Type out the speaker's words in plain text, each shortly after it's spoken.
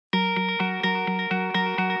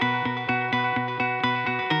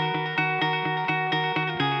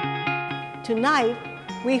Tonight,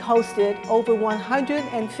 we hosted over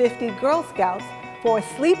 150 Girl Scouts for a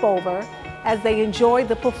sleepover as they enjoyed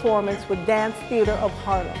the performance with Dance Theatre of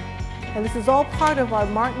Harlem. And this is all part of our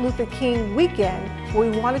Martin Luther King weekend, where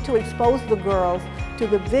we wanted to expose the girls to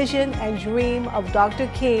the vision and dream of Dr.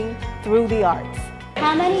 King through the arts.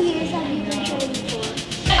 How many years have you been training for?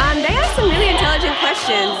 They asked some really intelligent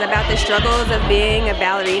questions about the struggles of being a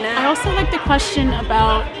ballerina. I also like the question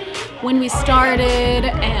about when we started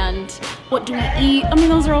and what do we eat. I mean,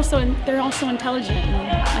 they're also intelligent,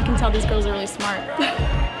 and I can tell these girls are really smart.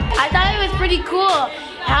 I thought it was pretty cool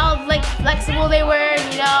how flexible they were,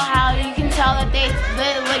 you know, how you can tell that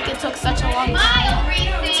it took such a long time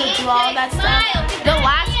to do all that stuff. The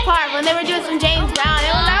last part, when they were doing some James Brown,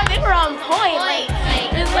 they were on point.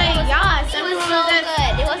 It was like, gosh, everyone was so good.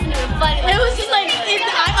 It wasn't even funny. It was just like,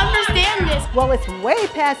 I understand this. Well, it's way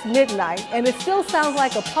past midnight, and it still sounds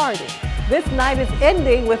like a party. This night is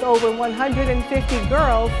ending with over 150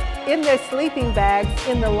 girls in their sleeping bags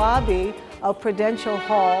in the lobby of Prudential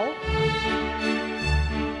Hall.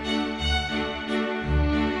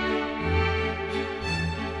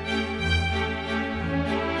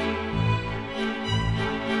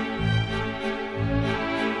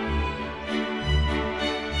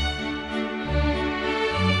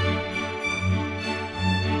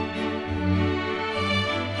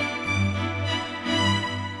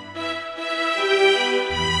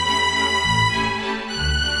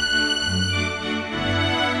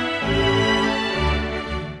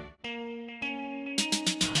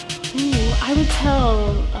 I would tell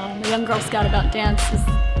a young Girl Scout about dance is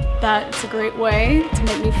that it's a great way to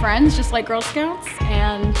make new friends, just like Girl Scouts.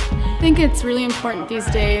 And I think it's really important these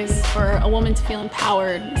days for a woman to feel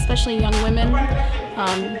empowered, especially young women.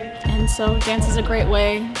 And so dance is a great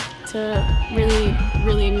way to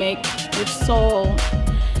really make your soul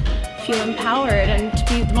feel empowered and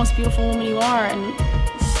to be the most beautiful woman you are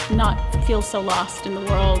and not feel so lost in the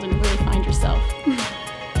world and really find yourself.